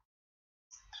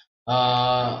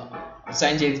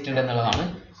 Sign ചെയ്തിട്ടുണ്ട് എന്നുള്ളതാണ്.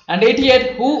 And 88.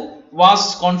 Who was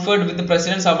conferred with the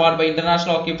President's Award by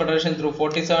International Hockey Federation through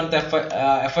 47th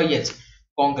FIH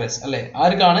Congress? അല്ലേ,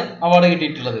 ആർക്കാണ് award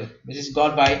കിട്ടിയിട്ടുള്ളത്? which is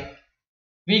got by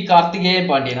V. Karthikeyan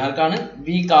Pandyan. ആർക്കാണ്? V.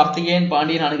 Karthikeyan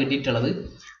Pandyan ആണ് കിട്ടിയിട്ടുള്ളത്.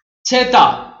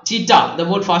 Cheetah, the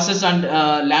world's fastest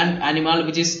land animal,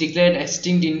 which is declared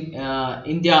extinct in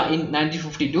India in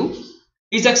 1952,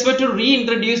 is expected to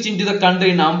reintroduced into the country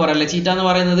in November. അല്ലെ, cheetah എന്ന്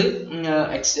പറയുന്നത്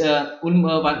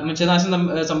വംശനാശം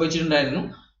സംഭവിച്ചിട്ടുണ്ടായിരുന്നു.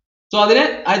 So അതിനെ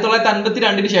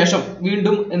 1952 ശേഷം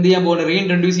വീണ്ടും എന്ത് ചെയ്യാൻ പോകുന്നത്,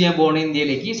 റീഇൻട്രൊഡ്യൂസ് ചെയ്യാൻ പോകുന്നത്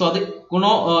ഇന്ത്യയിലേക്ക്. സോ അത്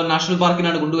കുണോ നാഷണൽ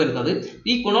പാർക്കിനാണ് കൊണ്ടുവരുന്നത്.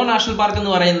 ഈ കുണോ നാഷണൽ പാർക്ക്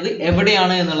എന്ന് പറയുന്നത്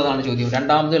എവിടെയാണ് എന്നുള്ളതാണ് ചോദ്യം.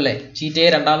 രണ്ടാമത് അല്ലേ, ചീറ്റയെ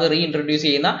രണ്ടാമത് റീഇൻട്രൊഡ്യൂസ്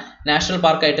ചെയ്യുന്ന നാഷണൽ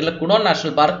പാർക്ക് ആയിട്ടുള്ള കുണോ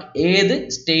നാഷണൽ പാർക്ക് ഏത്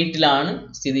സ്റ്റേറ്റിലാണ്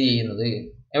സ്ഥിതി ചെയ്യുന്നത്,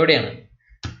 എവിടെയാണ്?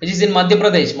 Which is in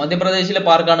Madhya Pradesh. മധ്യപ്രദേശിലെ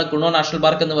പാർക്കാണ് കുണോ നാഷണൽ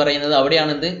പാർക്ക് എന്ന് പറയുന്നത്.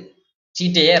 അവിടെയാണ് ഇത്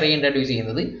ചീറ്റയെ റീഇൻട്രൊഡ്യൂസ്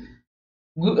ചെയ്യുന്നത്.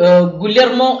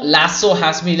 ഗുല്യർമോ lasso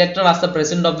has been elected as the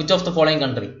president of which of the following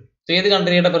country? So ഏത്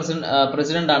കൺട്രിയുടെ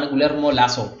പ്രസിഡന്റ് ആണ് ഗുല്യർമോ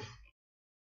ലാസോ?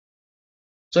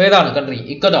 സോ ഏതാണ് കൺട്രി?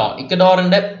 ഇക്വഡോർ.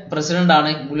 ഇക്വഡോറിന്റെ പ്രസിഡന്റ്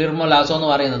ആണ് ഗുല്യർമോ ലാസോ എന്ന്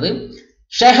പറയുന്നത്.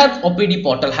 Shehad OPD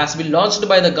portal has been launched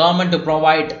by the government to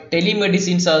provide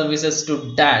telemedicine services to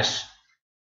dash.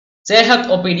 Sehat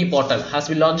OPD portal has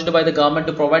been launched by the government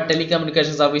to provide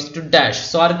telecommunication service to dash.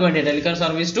 So ആർക്ക് വേണ്ടി telecom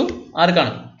service to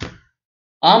ആർക്കാണ്?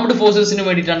 Armed ഫോഴ്സസിന്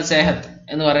വേണ്ടിയിട്ടാണ് സെഹത്ത്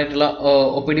എന്ന് പറഞ്ഞിട്ടുള്ള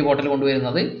OPD portal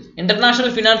കൊണ്ടുവരുന്നത്. International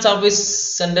finance service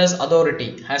centres authority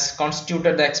has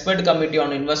constituted the expert committee on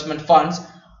investment funds.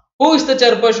 Who is the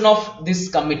chairperson of this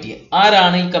committee?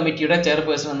 ആരാണ് ഈ കമ്മിറ്റിയുടെ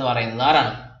chairperson എന്ന് പറയുന്നത്?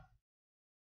 ആരാണ്?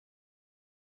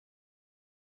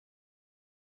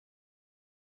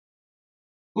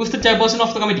 Who is the chairperson of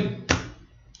the committee?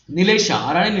 Nilesha.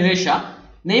 Arana Nilesha.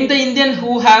 Name the Indian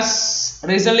who has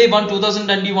recently won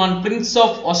 2021 Prince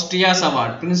of Austria's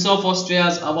award. Prince of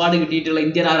Austria's award കിട്ടിയിട്ടുള്ള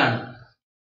Indian ആരാണ്?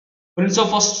 Prince of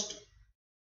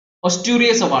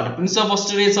Asturias award. Prince of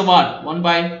Asturias award won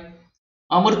by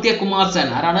Amartya Kumar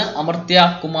Sen. ആരാണ്? Amartya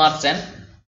Kumar Sen.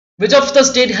 Which of the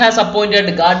state has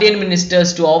appointed guardian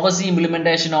ministers to oversee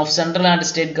implementation of central and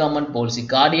state government policy?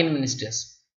 Guardian ministers.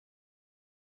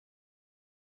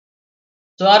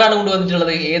 So ആരാണ്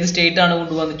കൊണ്ടുവന്നിട്ടുള്ളത്? ഏത് state ആണ്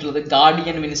കൊണ്ടുവന്നിട്ടുള്ളത്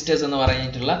guardian ministers എന്ന്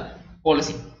പറഞ്ഞിട്ടുള്ള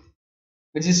policy?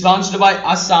 which is launched by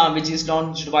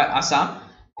Assam.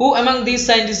 Who among these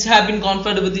scientists have been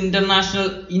conferred with international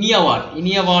INI award?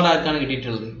 INI award ആർക്കാണ്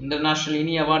കിട്ടിയിട്ടുള്ളത്? International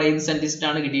INI award ഏത് സയന്റിസ്റ്റ്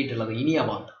ആണ് കിട്ടിയിട്ടുള്ളത്? INI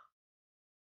award.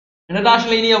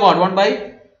 International INI award won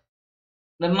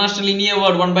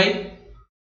by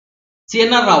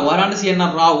CNR Rao. ആരാണ്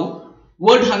CNR Rao?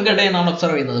 World hunger day എന്നാണ്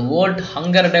observe ചെയ്യുന്നത്. World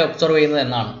hunger day observe ചെയ്യുന്നത്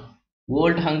എന്നാണ്?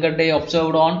 World Hunger Day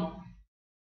observed on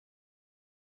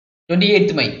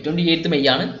 28th May. 28th May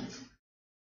ആണ്.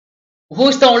 Who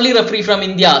is the only referee from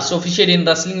India to officiate in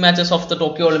wrestling matches of the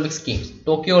Tokyo Olympics Games?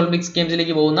 Tokyo Olympics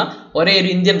Gamesലേക്ക് പോകുന്ന ഒരേ ഒരു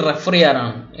Indian referee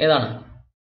ആരാണ്? ഏതാണ്?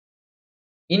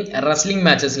 In wrestling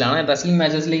മാച്ചസിലാണ്. Wrestling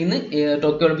മാച്ചസിലേക്ക് ഇന്ന്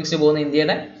Tokyo ഒളിമ്പിക്സിൽ പോകുന്ന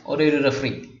ഇന്ത്യയുടെ ഒരേ ഒരു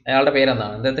റെഫറി, അയാളുടെ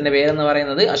പേരെന്താണ്? അദ്ദേഹത്തിന്റെ പേരെന്ന്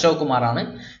പറയുന്നത് അശോക് കുമാർ ആണ്.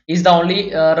 Is the only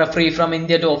referee from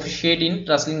India to officiate in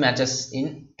wrestling matches in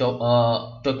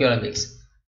Tokyo Olympics.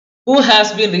 Who has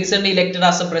been recently elected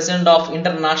as the president of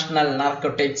International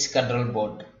Narcotics Control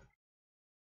Board?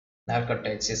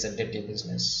 Narcotics is a dirty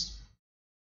business.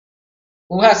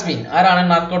 Who has been? ആരാണ്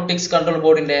narcotics control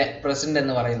ബോർഡിന്റെ president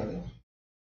എന്ന് പറയുന്നത്?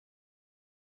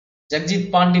 Jagdeep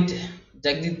Pandit,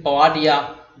 Jagdeep Pavadia,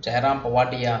 Jairam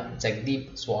Pavadia, Jagdeep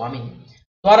Swami.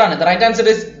 ആരാണ്? The right answer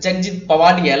is Jagdeep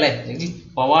Pavadia അല്ലേ? Jagdeep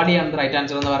Pavadia ആണ് the right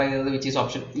answer എന്ന് പറയുന്നത്, which is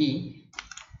option E.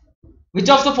 Which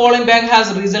of the following bank has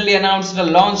recently announced the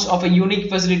launch of a unique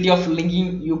facility of linking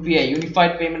UPI,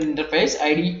 Unified Payment Interface,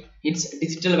 ID, its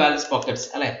digital wallets pockets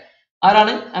അല്ലേ?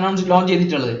 ആരാണ് launch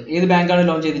ചെയ്തിട്ടുള്ളത്? ഏത് ബാങ്കാണ്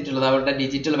launch ചെയ്തിട്ടുള്ളത്? അവരുടെ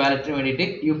digital വാലറ്റിന് വേണ്ടിയിട്ട്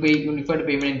UPI, Unified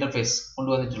Payment Interface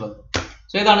കൊണ്ടുവന്നിട്ടുള്ളത്.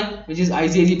 So ഏതാണ്? Which is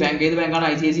ICICI bank. ഏത് ബാങ്കാണ്?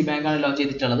 ICICI ബാങ്കാണ് ലോഞ്ച്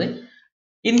ചെയ്തിട്ടുള്ളത്.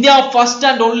 India first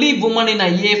and only woman in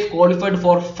IAF qualified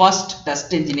for first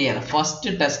test engineer.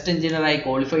 First test engineer ആയി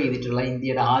ക്വാളിഫൈ ചെയ്തിട്ടുള്ള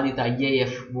ഇന്ത്യയുടെ ആദ്യത്തെ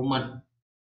IAF വുമൺ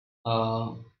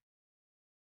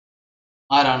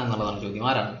ആരാണെന്നുള്ളതാണ് ചോദ്യം.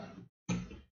 ആരാണ്?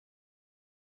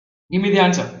 Give me the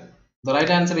answer. The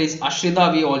right answer is Ashrita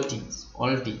V. Olti.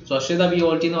 So Ashrita V.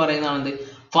 Olti എന്ന് പറയുന്നതാണ്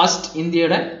first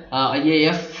ഇന്ത്യയുടെ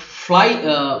IAF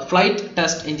flight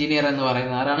test engineer എന്ന്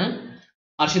പറയുന്നത് ആരാണ്?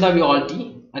 Ashrita V. Olti.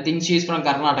 I think she is from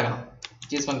Karnataka.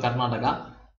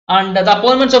 And the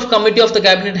appointments of committee of the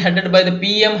cabinet headed by the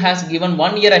PM has given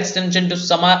 1 year extension to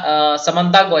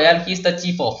Samantha Goyal. He is the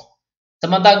chief of.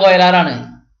 Samantha Goyal ആരാണ്?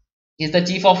 He is the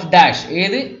chief of dash.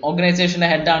 ഏത് ഓർഗനൈസേഷന്റെ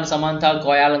head ആണ് Samantha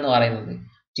Goyal എന്ന് പറയുന്നത്?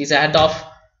 She is the head of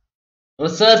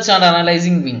Research and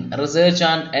Analyzing Wing. Research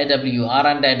and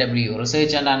AW.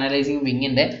 Research and Analyzing Wing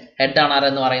ന്റെ head ആണ്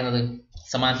ആരെന്ന് പറയുന്നത്?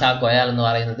 Samantha Goyal എന്ന്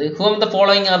പറയുന്നത്. Whom the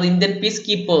following are the Indian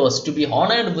peacekeepers to be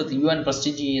honored with UN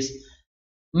prestigious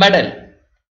medal?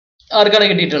 ആർക്കാണ്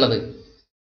കിട്ടിയിട്ടുള്ളത്?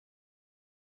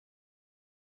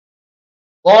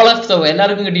 All of the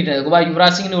എല്ലാവർക്കും കിട്ടിയിട്ടുണ്ട്.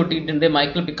 യുവരാജ് സിംഗിന് കിട്ടിയിട്ടുണ്ട്,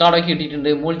 മൈക്കിൾ പിക്കാർഡോയ്ക്ക് കിട്ടിയിട്ടുണ്ട്,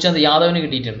 മൂൽചന്ദ് യാദവിന്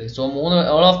കിട്ടിയിട്ടുണ്ട്. So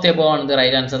all of the above ആണ് the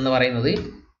right answer എന്ന് പറയുന്നത്.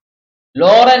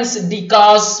 Lawrence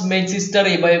Decaus makes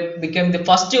history by becoming the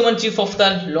first human chief of the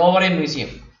Louvre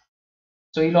Museum.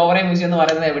 So ഈ ലോവറെ മ്യൂസിയം എന്ന്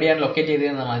പറയുന്നത് എവിടെയാണ് ലൊക്കേറ്റ്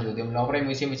ചെയ്തതെന്നാണ് ചോദ്യം. ലോവറെ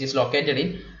museum which is located in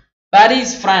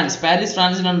Paris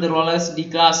ഫ്രാൻസിലാണ് the Louvre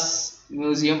Decas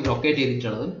museum locate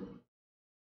ചെയ്തിട്ടുള്ളത്.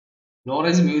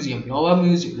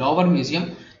 Lower museum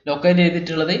locate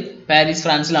ചെയ്തിട്ടുള്ളത് Paris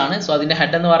ഫ്രാൻസിലാണ്. So അതിന്റെ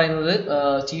head എന്ന് പറയുന്നത്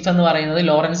ചീഫ് എന്ന് പറയുന്നത്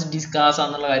ലോറൻസ് ഡിസ്കാസ്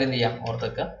എന്നുള്ള കാര്യം ചെയ്യാം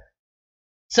ഓർത്തൊക്കെ.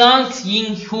 Sang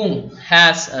Ying-hoon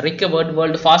has recovered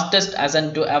world fastest ascent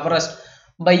to Everest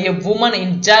by a woman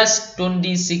in just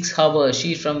 26 hours. She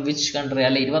is from which country?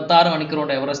 അല്ലെ 26 മണിക്കൂർ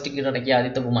കൊണ്ട് എവറസ്റ്റ് കീഴടക്കിയ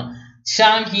ആദ്യത്തെ woman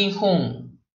Sang Ying-hoon.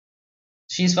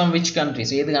 She is from which country?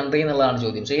 So ഏത് country എന്നുള്ളതാണ്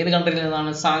ചോദ്യം. So ഏത് കൺട്രിയിൽ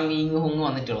നിന്നാണ് Sang Ying-hoon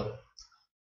വന്നിട്ടുള്ളത്?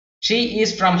 She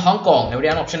is from Hong Kong.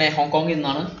 എവിടെയാണ് ഓപ്ഷൻ എ? ഹോങ്കോങ്ങിൽ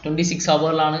നിന്നാണ്. 26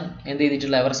 ഹവറിലാണ് എന്ത്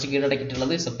ചെയ്തിട്ടുള്ളത്? എവറസ്റ്റ്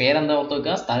കീഴടക്കിയിട്ടുള്ളത്. സോ പേരെന്താ ഓർത്ത്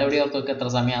വെക്കുക, സ്ഥലം എവിടെ ഓർത്ത് വെക്കുക, എത്ര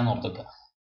സമയമാണെന്ന് ഓർത്ത് വെക്കുക.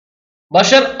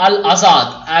 Bashar al-Assad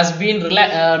has been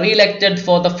re-elected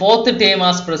for the 4th term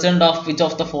as president of which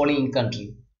of the following country?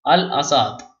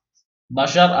 Al-Assad,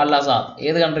 Bashar al-Assad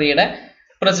ഏത് കൺട്രിയുടെ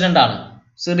പ്രസിഡന്റ് ആണ്?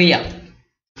 Syria.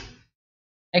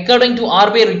 According to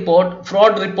RBI report,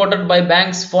 fraud reported by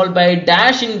banks fall by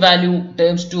dash in value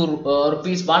terms to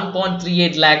rupees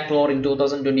 1.38 lakh crore in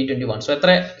 2020-21. So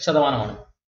എത്ര ശതമാനമാണ്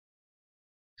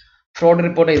fraud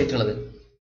report ചെയ്തിട്ടുള്ളത്?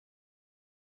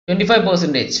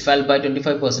 25%, fell by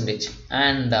 25%.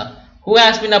 And who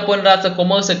has been appointed as the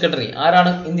commerce secretary?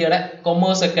 ആരാണ് ഇന്ത്യയുടെ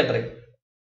commerce secretary?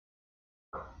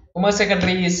 Commerce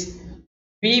secretary is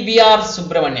PVR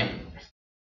Subramaniam.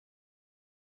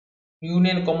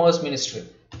 Union Commerce Ministry.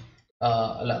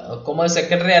 Commerce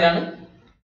secretary ആരാണ്?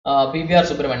 PVR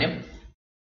Subramaniam.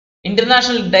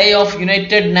 International Day of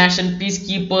United Nations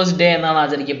Peacekeepers Day എന്നാണ്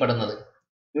ആചരിക്കപ്പെടുന്നത്.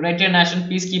 United Nations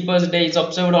Peacekeepers Day is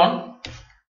observed on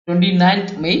 29th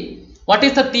May. What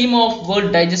is the theme of World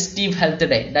Digestive Health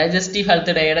Day? Digestive Health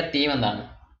Day യുടെ theme എന്താണ്?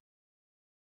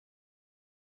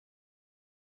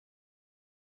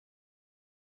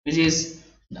 Which is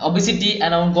obesity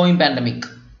and ongoing pandemic.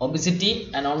 Obesity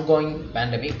and ongoing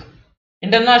pandemic.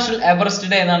 International Everest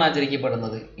Day എന്നാണ്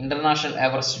ആചരിക്കപ്പെടുന്നത്. International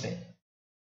Everest Day.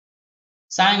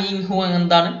 Sang Ying-hoon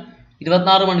എന്താണ്?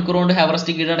 26 മണിക്കൂർ കൊണ്ട്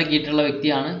Everest കീഴടക്കിയിട്ടുള്ള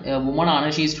വ്യക്തിയാണ്, woman ആണ്.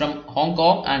 She is from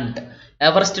Hong Kong. And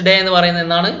Everest day എന്ന് പറയുന്നത്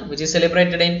എന്താണ്? Which is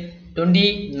celebrated in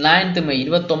 29th May.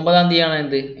 29ാം തീയതിയാണ്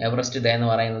എന്ത് എവറസ്റ്റ് ഡേ എന്ന്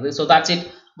പറയുന്നത്. So that's it.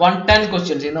 110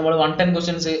 ക്വസ്റ്റ്യൻസ് ഇന്ന് നമ്മൾ 110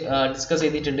 ക്വസ്റ്റ്യൻസ് ഡിസ്കസ്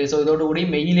ചെയ്തിട്ടുണ്ട്. സോ ഇതോടുകൂടി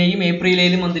മെയ്യിലെയും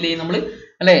ഏപ്രിലിലെയും മന്തിലെയും നമ്മൾ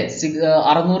അല്ലെ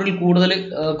 600-ൽ കൂടുതൽ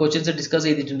ക്വസ്റ്റ്യൻസ് ഡിസ്കസ്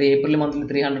ചെയ്തിട്ടുണ്ട്. April മന്തിൽ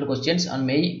 300 questions and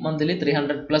May മന്തിൽ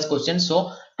 300+ questions. So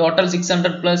total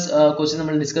 600+ question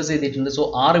നമ്മൾ ഡിസ്കസ് ചെയ്തിട്ടുണ്ട്. സോ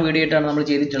 6 വീഡിയോ ആയിട്ടാണ് നമ്മൾ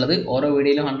ചെയ്തിട്ടുള്ളത്. ഓരോ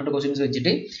വീഡിയോയിലും 100 ക്വസ്റ്റ്യൻസ്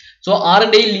വെച്ചിട്ട്. സോ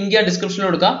 6ന്റെയും ലിങ്ക് ഡിസ്ക്രിപ്ഷനിൽ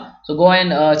കൊടുക്കാം. So go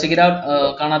and check it out.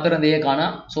 കാണാത്തവർ എന്ത് ചെയ്യുക, കാണുക.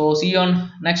 So see on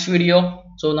next video.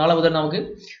 So നാളെ മുതൽ നമുക്ക്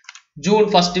June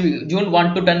 1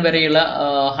 to 10 വരെയുള്ള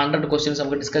 100 ക്വസ്റ്റ്യൻസ്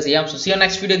നമുക്ക് ഡിസ്കസ് ചെയ്യാം. So see on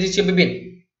next video. This is Bibin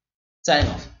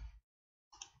signing off.